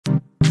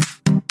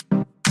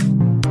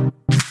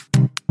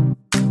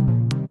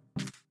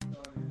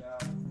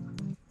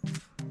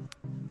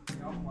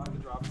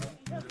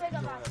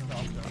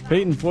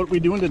Peyton, what are we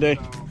doing today?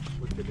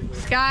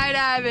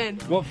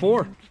 Skydiving. What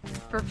for?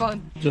 For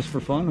fun. Just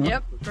for fun, huh?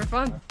 Yep, for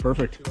fun.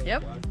 Perfect.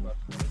 Yep.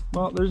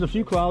 Well, there's a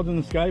few clouds in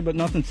the sky, but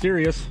nothing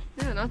serious.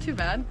 Yeah, not too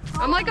bad.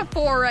 I'm like a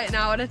 4 right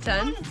now out of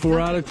 10. 4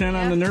 out of 10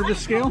 on the nervous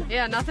scale?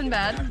 Yeah, nothing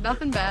bad.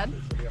 Nothing bad.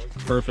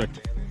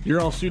 Perfect. You're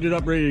all suited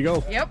up, ready to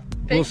go. Yep.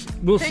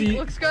 We'll Pink see.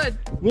 Looks good.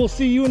 We'll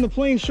see you in the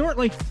plane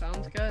shortly.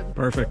 Sounds good.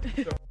 Perfect.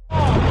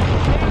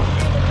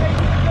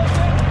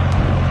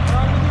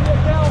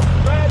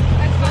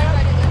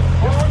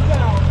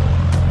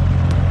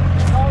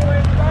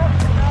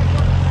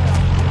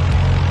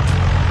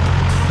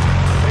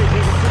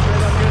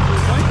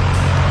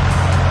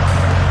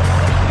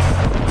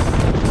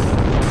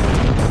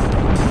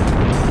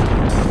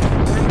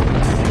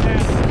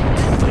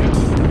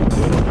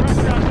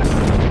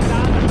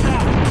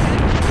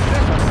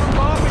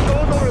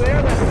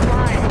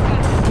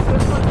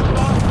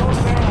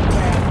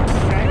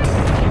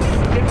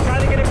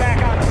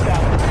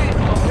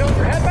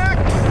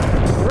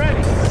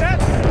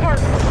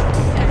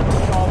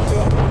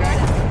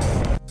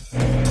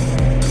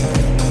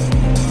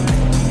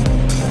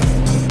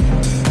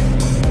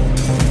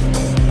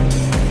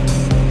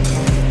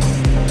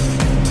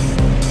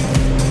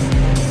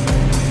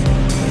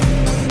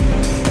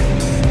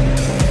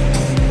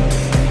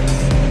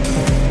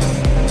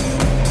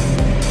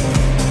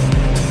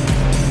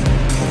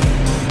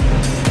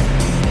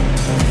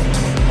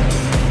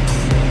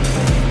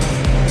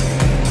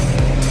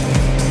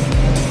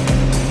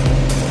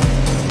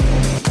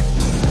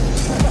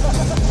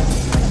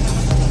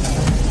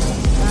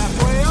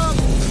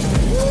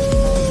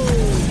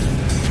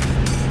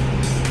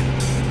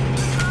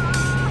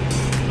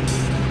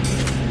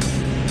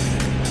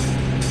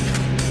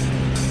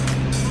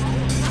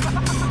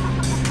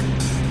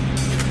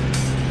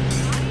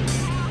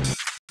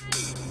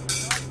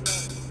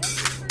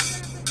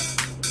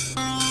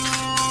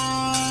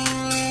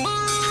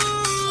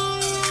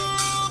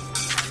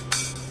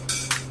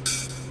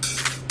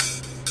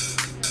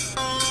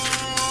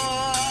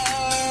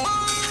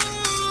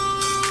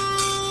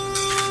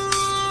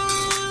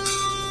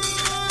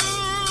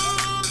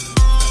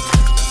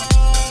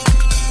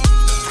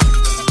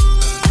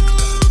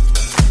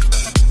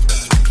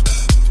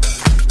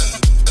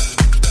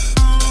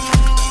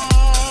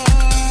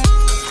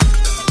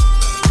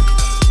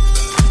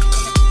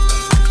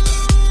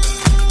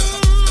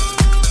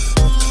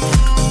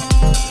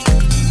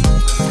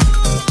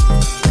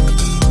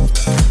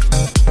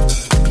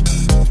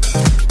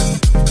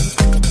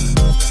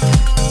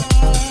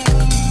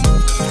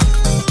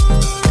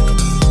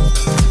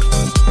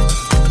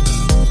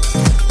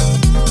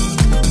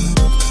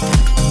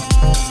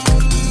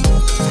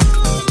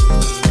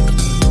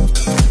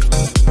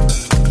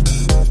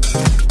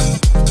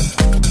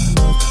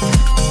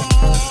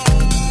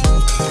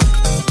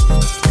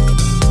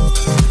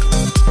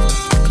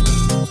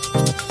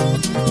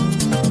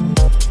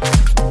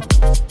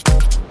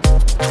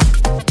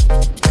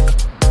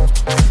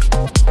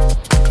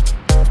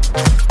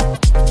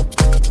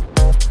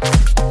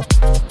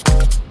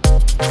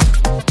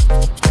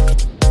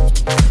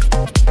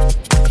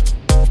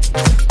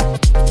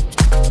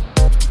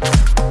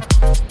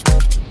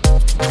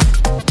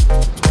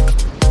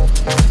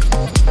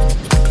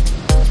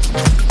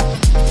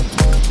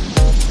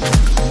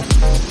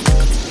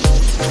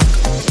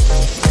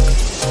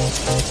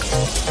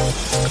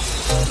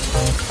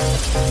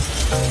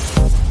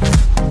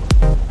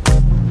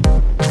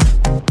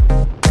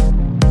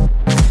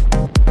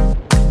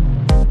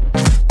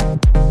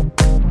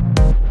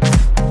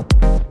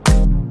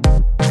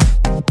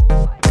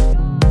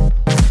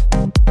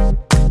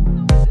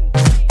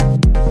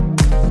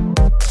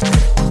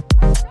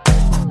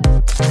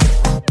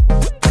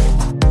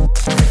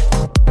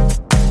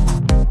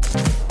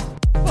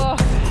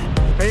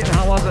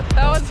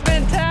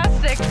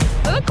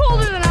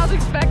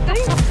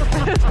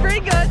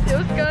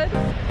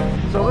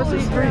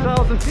 This is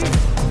 3,000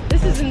 feet.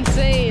 This is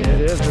insane.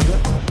 It is, isn't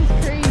it? This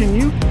is crazy. Can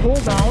you pull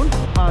down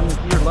on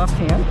your left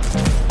hand?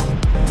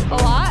 A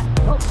lot?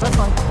 Oh, that's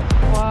fine.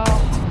 Wow.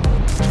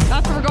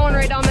 That's where we're going,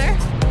 right down there?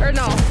 Or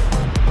no?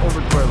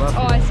 Over to our left.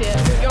 Oh, I see it.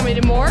 You want me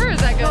to do more, or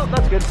is that good? Oh,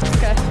 that's good.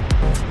 Okay.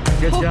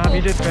 Good job,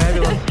 you did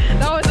fabulous.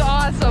 That was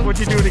awesome. Would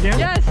you do it again?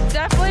 Yes,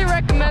 definitely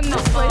recommend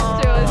this place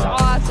too. It's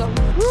awesome.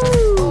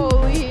 Woo!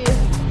 Holy.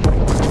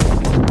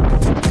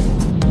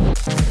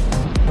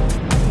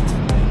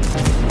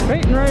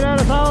 Peyton right at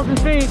 1,000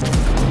 feet.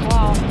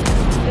 Wow.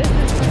 This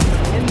is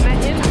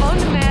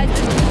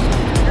unimaginable.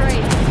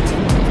 Great.